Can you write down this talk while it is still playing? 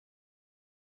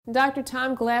Dr.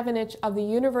 Tom Glavinich of the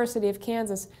University of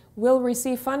Kansas will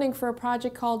receive funding for a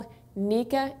project called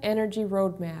NECA Energy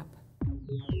Roadmap.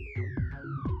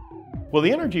 Well,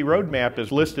 the Energy Roadmap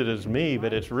is listed as me,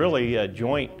 but it's really a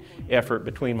joint effort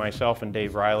between myself and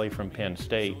Dave Riley from Penn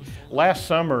State. Last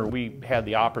summer, we had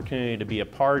the opportunity to be a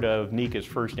part of NECA's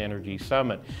first Energy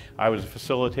Summit. I was a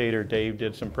facilitator, Dave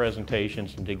did some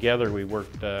presentations, and together we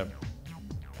worked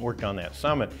on that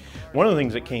summit. One of the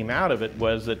things that came out of it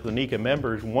was that the NECA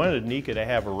members wanted NECA to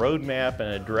have a roadmap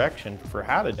and a direction for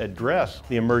how to address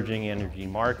the emerging energy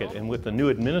market. And with the new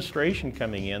administration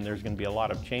coming in, there's going to be a lot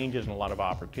of changes and a lot of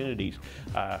opportunities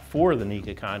for the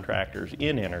NECA contractors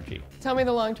in energy. Tell me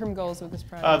the long-term goals of this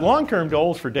project. The long-term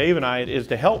goals for Dave and I is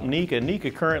to help NECA.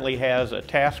 NECA currently has a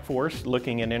task force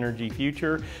looking at energy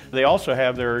future. They also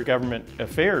have their government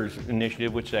affairs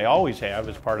initiative, which they always have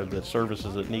as part of the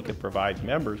services that NECA provides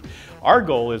members. Our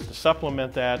goal is to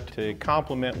supplement that, to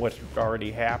complement what's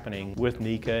already happening with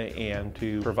NECA, and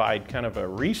to provide kind of a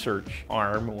research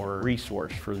arm or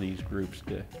resource for these groups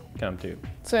to come to.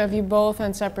 So have you both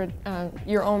on separate,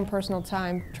 your own personal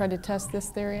time, tried to test this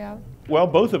theory out? Well,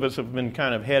 both of us have been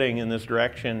kind of heading in this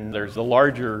direction. There's a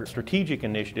larger strategic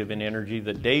initiative in energy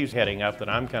that Dave's heading up that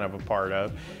I'm kind of a part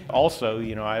of. Also,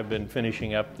 you know, I've been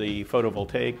finishing up the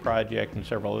photovoltaic project and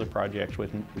several other projects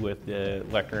with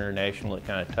Electric International that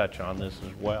kind of touch on this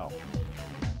as well.